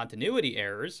 These continuity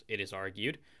errors, it is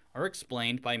argued, are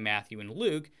explained by Matthew and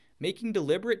Luke making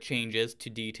deliberate changes to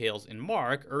details in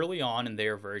Mark early on in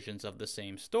their versions of the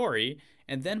same story,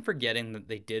 and then forgetting that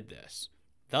they did this.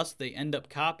 Thus, they end up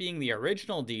copying the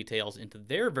original details into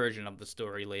their version of the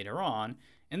story later on,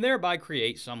 and thereby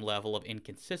create some level of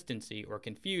inconsistency or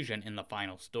confusion in the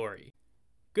final story.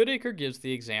 Goodacre gives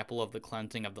the example of the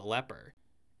cleansing of the leper.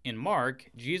 In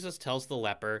Mark, Jesus tells the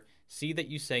leper, "See that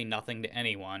you say nothing to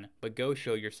anyone, but go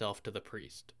show yourself to the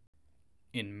priest."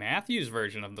 In Matthew's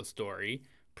version of the story,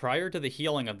 prior to the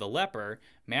healing of the leper,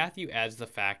 Matthew adds the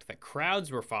fact that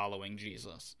crowds were following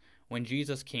Jesus. When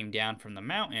Jesus came down from the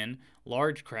mountain,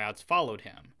 large crowds followed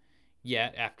him.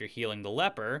 Yet, after healing the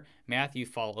leper, Matthew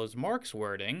follows Mark's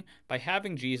wording by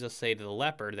having Jesus say to the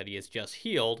leper that he has just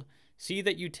healed, "See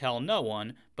that you tell no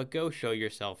one, but go show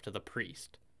yourself to the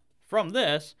priest." From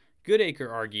this, Goodacre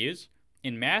argues,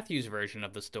 in Matthew's version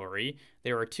of the story,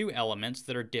 there are two elements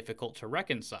that are difficult to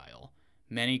reconcile.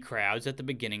 Many crowds at the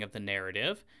beginning of the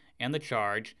narrative, and the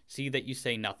charge, "See that you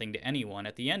say nothing to anyone,"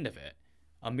 at the end of it.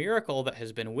 A miracle that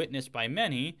has been witnessed by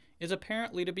many is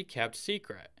apparently to be kept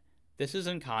secret. This is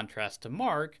in contrast to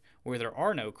Mark, where there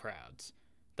are no crowds.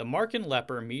 The Markan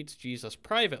leper meets Jesus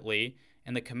privately,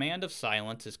 and the command of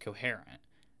silence is coherent.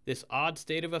 This odd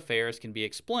state of affairs can be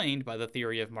explained by the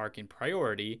theory of Markan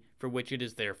priority, for which it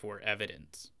is therefore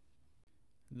evidence.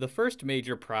 The first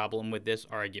major problem with this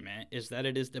argument is that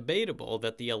it is debatable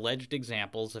that the alleged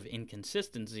examples of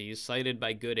inconsistencies cited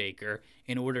by Goodacre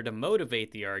in order to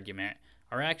motivate the argument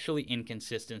are actually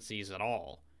inconsistencies at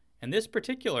all. In this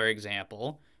particular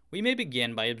example, we may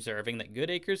begin by observing that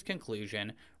Goodacre's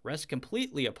conclusion rests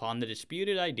completely upon the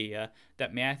disputed idea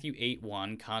that Matthew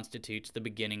 8:1 constitutes the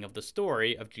beginning of the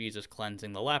story of Jesus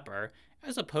cleansing the leper,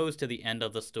 as opposed to the end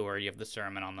of the story of the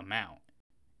Sermon on the Mount.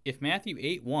 If Matthew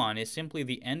 8:1 is simply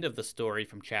the end of the story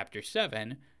from chapter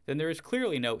 7, then there is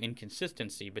clearly no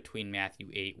inconsistency between Matthew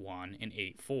 8:1 and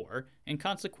 8:4, and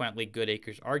consequently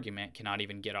Goodacre's argument cannot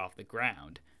even get off the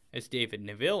ground. As David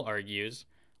Neville argues,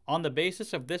 on the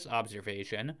basis of this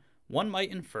observation, one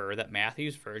might infer that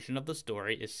Matthew's version of the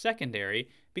story is secondary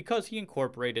because he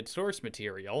incorporated source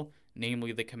material,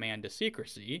 namely the command to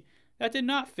secrecy, that did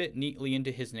not fit neatly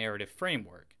into his narrative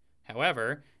framework.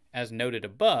 However, as noted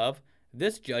above,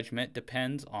 this judgment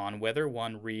depends on whether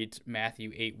one reads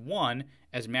Matthew 8:1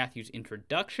 as Matthew's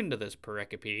introduction to this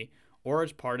pericope or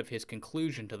as part of his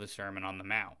conclusion to the Sermon on the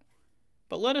Mount.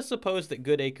 But let us suppose that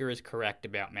Goodacre is correct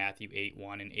about Matthew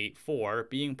 8:1 and 8:4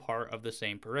 being part of the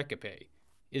same pericope.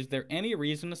 Is there any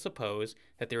reason to suppose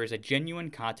that there is a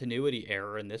genuine continuity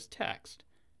error in this text?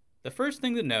 The first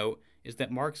thing to note is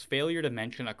that Mark's failure to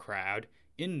mention a crowd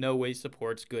in no way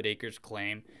supports Goodacre's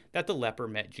claim that the leper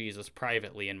met Jesus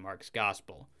privately in Mark's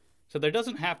Gospel, so there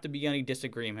doesn't have to be any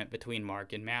disagreement between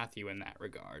Mark and Matthew in that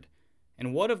regard.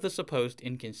 And what of the supposed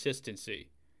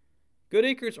inconsistency?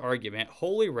 Goodacre's argument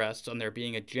wholly rests on there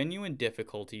being a genuine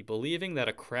difficulty believing that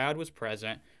a crowd was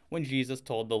present when Jesus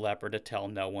told the leper to tell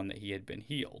no one that he had been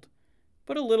healed.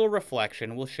 But a little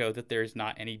reflection will show that there is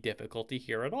not any difficulty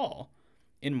here at all.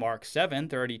 In Mark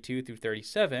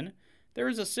 7:32-37, there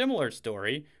is a similar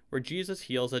story where Jesus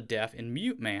heals a deaf and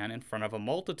mute man in front of a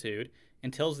multitude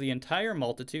and tells the entire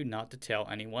multitude not to tell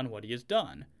anyone what he has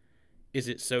done. Is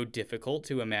it so difficult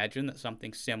to imagine that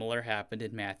something similar happened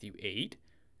in Matthew 8?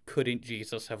 Couldn't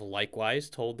Jesus have likewise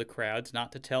told the crowds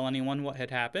not to tell anyone what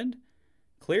had happened?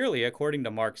 Clearly, according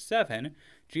to Mark 7,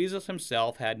 Jesus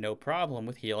himself had no problem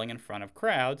with healing in front of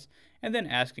crowds and then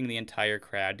asking the entire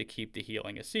crowd to keep the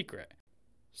healing a secret.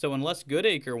 So unless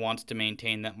Goodacre wants to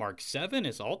maintain that Mark 7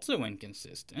 is also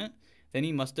inconsistent, then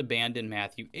he must abandon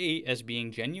Matthew 8 as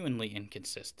being genuinely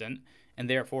inconsistent, and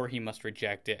therefore he must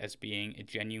reject it as being a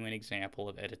genuine example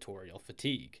of editorial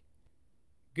fatigue.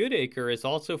 Goodacre is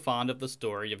also fond of the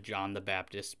story of John the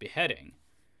Baptist's beheading.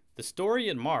 The story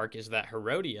in Mark is that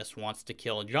Herodias wants to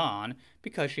kill John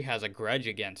because she has a grudge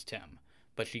against him,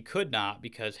 but she could not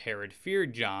because Herod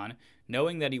feared John,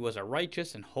 knowing that he was a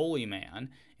righteous and holy man,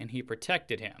 and he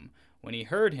protected him. When he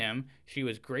heard him, she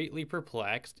was greatly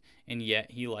perplexed, and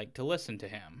yet he liked to listen to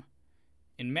him.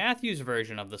 In Matthew's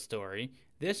version of the story,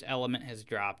 this element has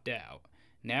dropped out.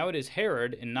 Now it is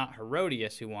Herod and not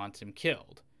Herodias who wants him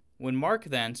killed. When Mark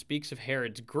then speaks of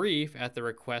Herod's grief at the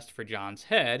request for John's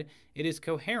head, it is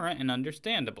coherent and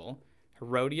understandable.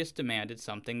 Herodias demanded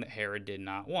something that Herod did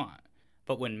not want.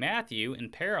 But when Matthew, in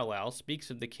parallel,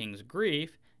 speaks of the king's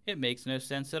grief, it makes no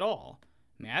sense at all.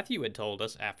 Matthew had told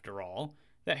us, after all,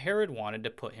 that Herod wanted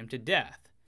to put him to death.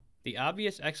 The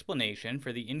obvious explanation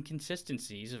for the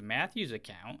inconsistencies of Matthew's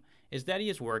account is that he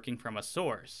is working from a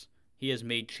source. He has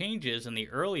made changes in the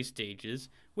early stages,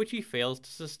 which he fails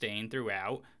to sustain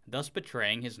throughout, thus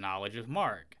betraying his knowledge of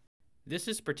Mark. This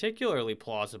is particularly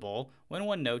plausible when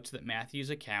one notes that Matthew's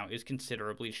account is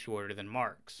considerably shorter than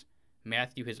Mark's.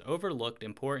 Matthew has overlooked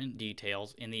important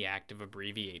details in the act of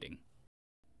abbreviating.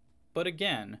 But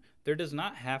again, there does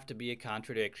not have to be a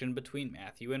contradiction between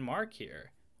Matthew and Mark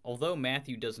here. Although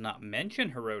Matthew does not mention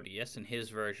Herodias in his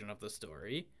version of the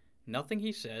story, nothing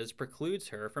he says precludes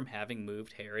her from having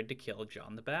moved Herod to kill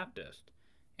John the Baptist.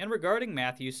 And regarding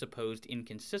Matthew's supposed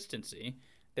inconsistency,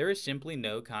 there is simply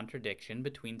no contradiction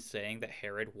between saying that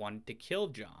Herod wanted to kill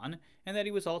John and that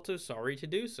he was also sorry to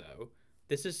do so.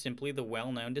 This is simply the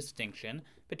well-known distinction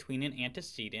between an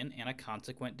antecedent and a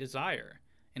consequent desire.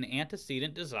 An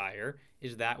antecedent desire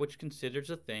is that which considers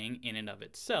a thing in and of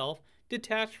itself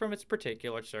detached from its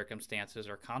particular circumstances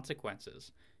or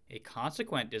consequences. A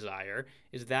consequent desire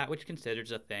is that which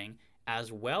considers a thing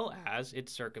as well as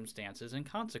its circumstances and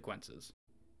consequences.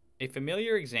 A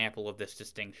familiar example of this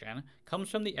distinction comes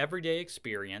from the everyday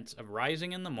experience of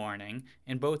rising in the morning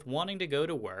and both wanting to go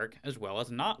to work as well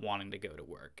as not wanting to go to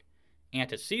work.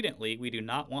 Antecedently, we do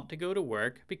not want to go to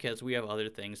work because we have other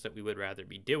things that we would rather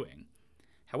be doing.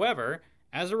 However,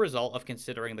 as a result of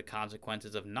considering the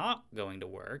consequences of not going to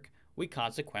work, we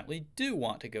consequently do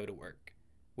want to go to work.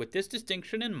 With this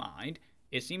distinction in mind,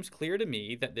 it seems clear to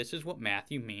me that this is what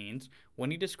Matthew means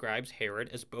when he describes Herod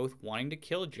as both wanting to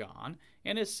kill John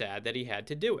and as sad that he had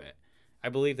to do it. I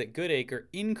believe that Goodacre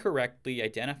incorrectly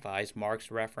identifies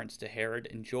Mark's reference to Herod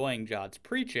enjoying John's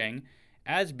preaching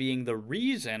as being the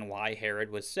reason why Herod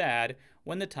was sad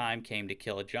when the time came to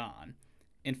kill John.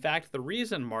 In fact, the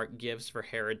reason Mark gives for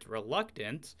Herod's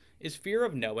reluctance is fear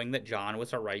of knowing that John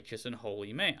was a righteous and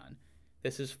holy man.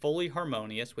 This is fully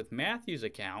harmonious with Matthew's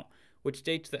account, which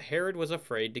states that Herod was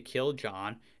afraid to kill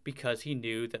John because he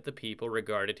knew that the people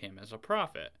regarded him as a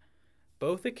prophet.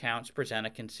 Both accounts present a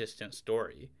consistent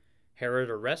story.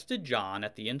 Herod arrested John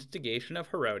at the instigation of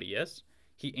Herodias.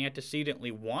 He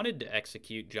antecedently wanted to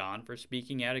execute John for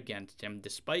speaking out against him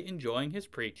despite enjoying his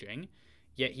preaching,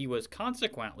 yet he was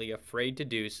consequently afraid to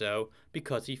do so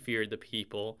because he feared the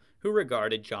people who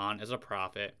regarded John as a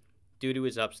prophet due to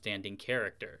his upstanding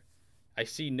character. I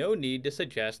see no need to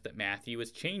suggest that Matthew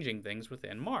is changing things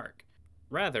within Mark.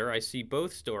 Rather, I see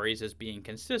both stories as being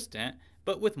consistent,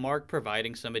 but with Mark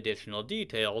providing some additional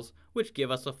details which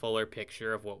give us a fuller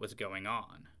picture of what was going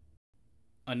on.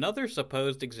 Another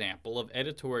supposed example of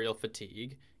editorial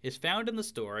fatigue is found in the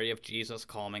story of Jesus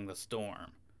calming the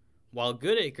storm. While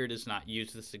Goodacre does not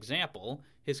use this example,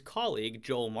 his colleague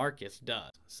Joel Marcus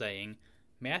does, saying,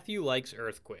 "Matthew likes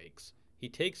earthquakes. He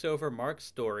takes over Mark's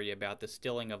story about the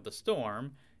stilling of the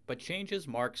storm, but changes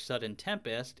Mark's sudden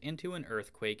tempest into an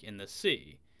earthquake in the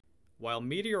sea. While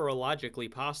meteorologically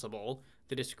possible,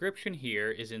 the description here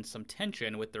is in some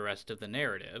tension with the rest of the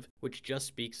narrative, which just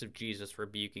speaks of Jesus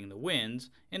rebuking the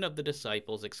winds and of the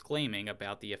disciples exclaiming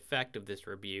about the effect of this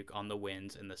rebuke on the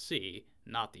winds and the sea,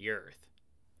 not the earth."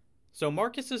 So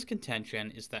Marcus's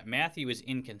contention is that Matthew is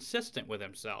inconsistent with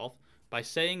himself by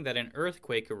saying that an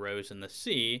earthquake arose in the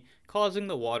sea, causing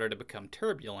the water to become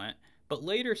turbulent, but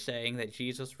later saying that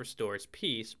Jesus restores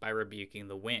peace by rebuking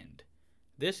the wind.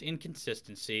 This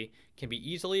inconsistency can be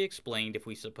easily explained if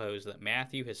we suppose that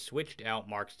Matthew has switched out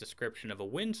Mark's description of a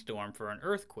windstorm for an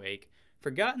earthquake,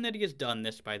 forgotten that he has done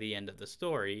this by the end of the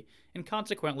story, and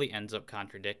consequently ends up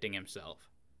contradicting himself.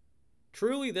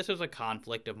 Truly, this is a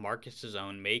conflict of Marcus's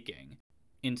own making.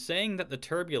 In saying that the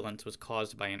turbulence was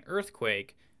caused by an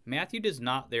earthquake, Matthew does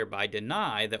not thereby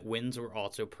deny that winds were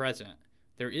also present.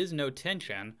 There is no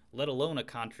tension, let alone a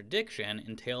contradiction,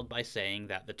 entailed by saying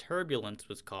that the turbulence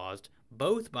was caused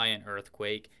both by an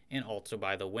earthquake and also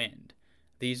by the wind.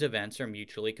 These events are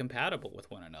mutually compatible with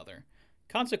one another.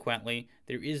 Consequently,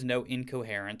 there is no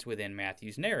incoherence within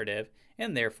Matthew's narrative,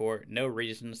 and therefore no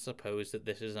reason to suppose that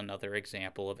this is another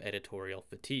example of editorial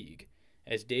fatigue.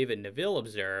 As David Neville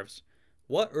observes,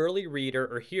 "What early reader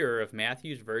or hearer of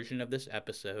Matthew's version of this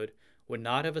episode would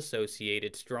not have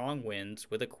associated strong winds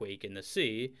with a quake in the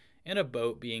sea and a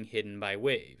boat being hidden by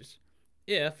waves?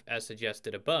 If, as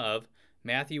suggested above,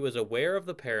 Matthew was aware of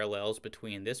the parallels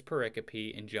between this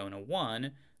pericope and Jonah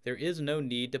 1, there is no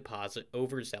need to posit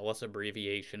overzealous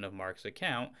abbreviation of Mark's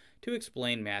account to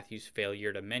explain Matthew's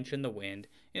failure to mention the wind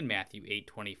in Matthew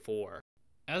 8:24.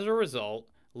 As a result,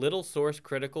 little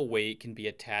source-critical weight can be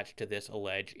attached to this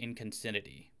alleged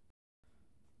inconsistency.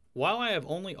 While I have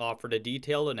only offered a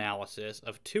detailed analysis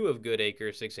of two of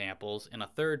Goodacre's examples and a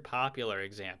third popular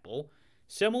example,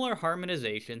 similar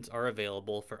harmonizations are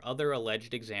available for other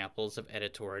alleged examples of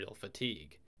editorial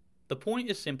fatigue. The point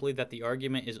is simply that the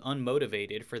argument is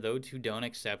unmotivated for those who don't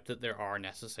accept that there are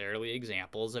necessarily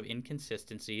examples of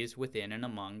inconsistencies within and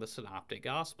among the Synoptic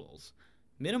Gospels.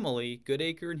 Minimally,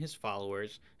 Goodacre and his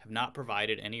followers have not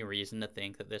provided any reason to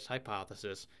think that this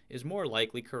hypothesis is more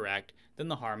likely correct than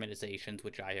the harmonizations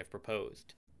which I have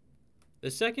proposed.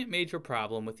 The second major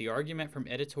problem with the argument from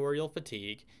editorial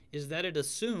fatigue is that it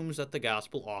assumes that the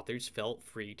Gospel authors felt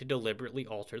free to deliberately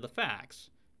alter the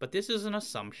facts. But this is an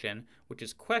assumption which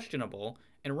is questionable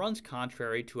and runs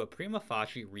contrary to a prima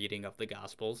facie reading of the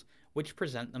Gospels, which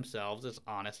present themselves as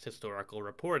honest historical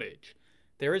reportage.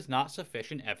 There is not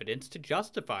sufficient evidence to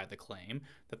justify the claim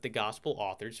that the Gospel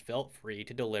authors felt free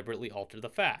to deliberately alter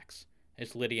the facts.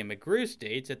 As Lydia McGrew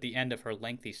states at the end of her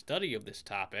lengthy study of this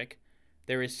topic,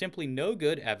 there is simply no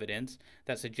good evidence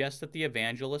that suggests that the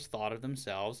evangelists thought of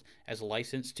themselves as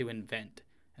licensed to invent,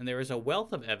 and there is a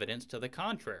wealth of evidence to the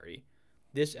contrary.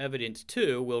 This evidence,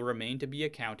 too, will remain to be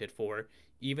accounted for,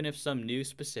 even if some new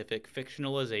specific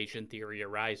fictionalization theory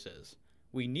arises.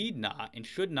 We need not and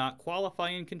should not qualify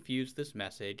and confuse this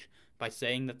message by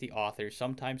saying that the authors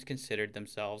sometimes considered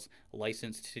themselves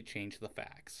licensed to change the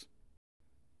facts.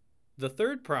 The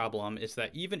third problem is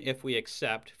that even if we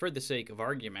accept, for the sake of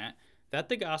argument, that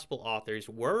the Gospel authors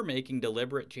were making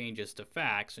deliberate changes to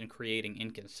facts and creating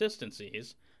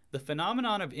inconsistencies, the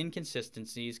phenomenon of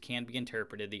inconsistencies can be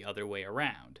interpreted the other way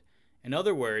around. In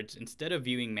other words, instead of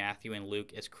viewing Matthew and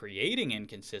Luke as creating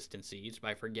inconsistencies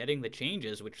by forgetting the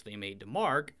changes which they made to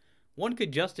Mark, one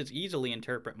could just as easily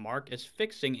interpret Mark as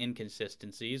fixing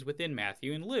inconsistencies within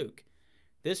Matthew and Luke.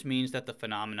 This means that the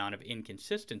phenomenon of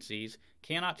inconsistencies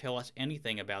cannot tell us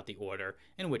anything about the order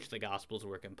in which the Gospels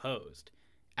were composed.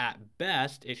 At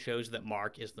best, it shows that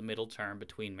Mark is the middle term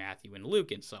between Matthew and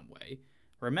Luke in some way.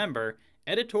 Remember,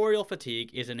 editorial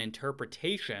fatigue is an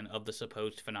interpretation of the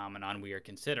supposed phenomenon we are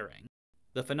considering.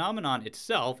 The phenomenon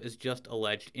itself is just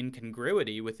alleged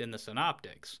incongruity within the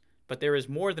synoptics, but there is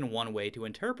more than one way to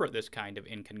interpret this kind of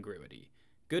incongruity.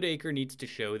 Goodacre needs to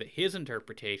show that his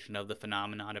interpretation of the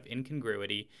phenomenon of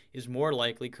incongruity is more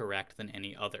likely correct than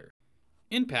any other.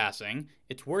 In passing,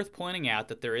 it's worth pointing out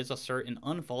that there is a certain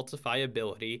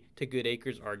unfalsifiability to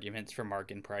Goodacre's arguments for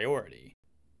Markan priority.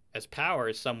 As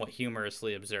Powers somewhat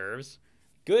humorously observes,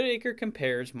 Goodacre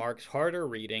compares Mark's harder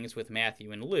readings with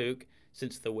Matthew and Luke,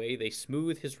 since the way they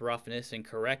smooth his roughness and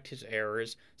correct his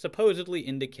errors supposedly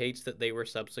indicates that they were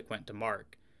subsequent to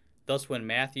Mark. Thus, when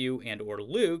Matthew and or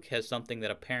Luke has something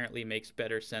that apparently makes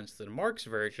better sense than Mark's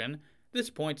version, this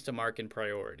points to Markan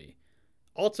priority.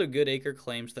 Also, Goodacre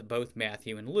claims that both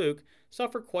Matthew and Luke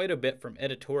suffer quite a bit from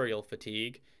editorial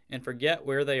fatigue and forget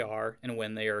where they are and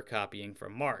when they are copying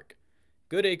from Mark.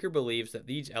 Goodacre believes that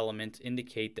these elements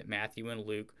indicate that Matthew and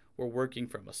Luke were working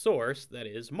from a source, that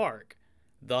is, Mark.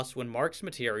 Thus, when Mark's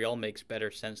material makes better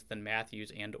sense than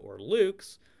Matthew's and or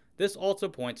Luke's, this also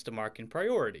points to Markan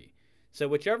priority. So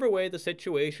whichever way the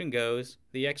situation goes,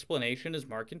 the explanation is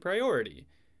Markan priority.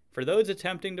 For those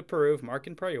attempting to prove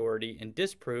Markan priority and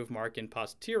disprove Markan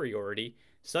posteriority,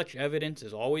 such evidence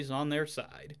is always on their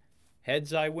side.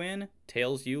 Heads I win,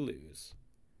 tails you lose.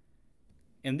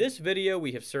 In this video,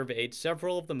 we have surveyed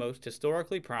several of the most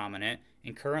historically prominent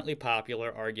and currently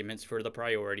popular arguments for the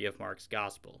priority of Mark's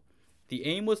gospel. The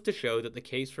aim was to show that the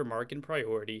case for Markan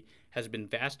priority has been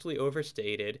vastly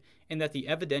overstated and that the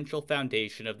evidential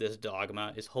foundation of this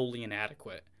dogma is wholly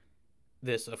inadequate.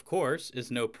 This, of course, is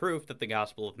no proof that the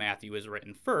Gospel of Matthew was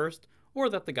written first or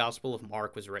that the Gospel of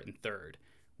Mark was written third.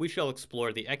 We shall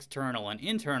explore the external and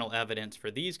internal evidence for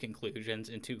these conclusions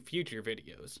in 2 future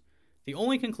videos. The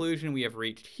only conclusion we have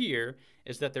reached here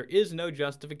is that there is no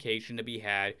justification to be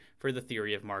had for the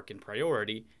theory of Markan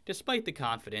priority, despite the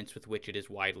confidence with which it is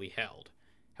widely held.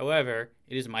 However,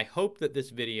 it is my hope that this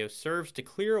video serves to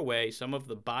clear away some of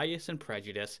the bias and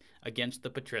prejudice against the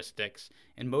Patristics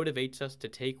and motivates us to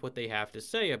take what they have to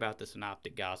say about the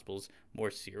Synoptic Gospels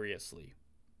more seriously.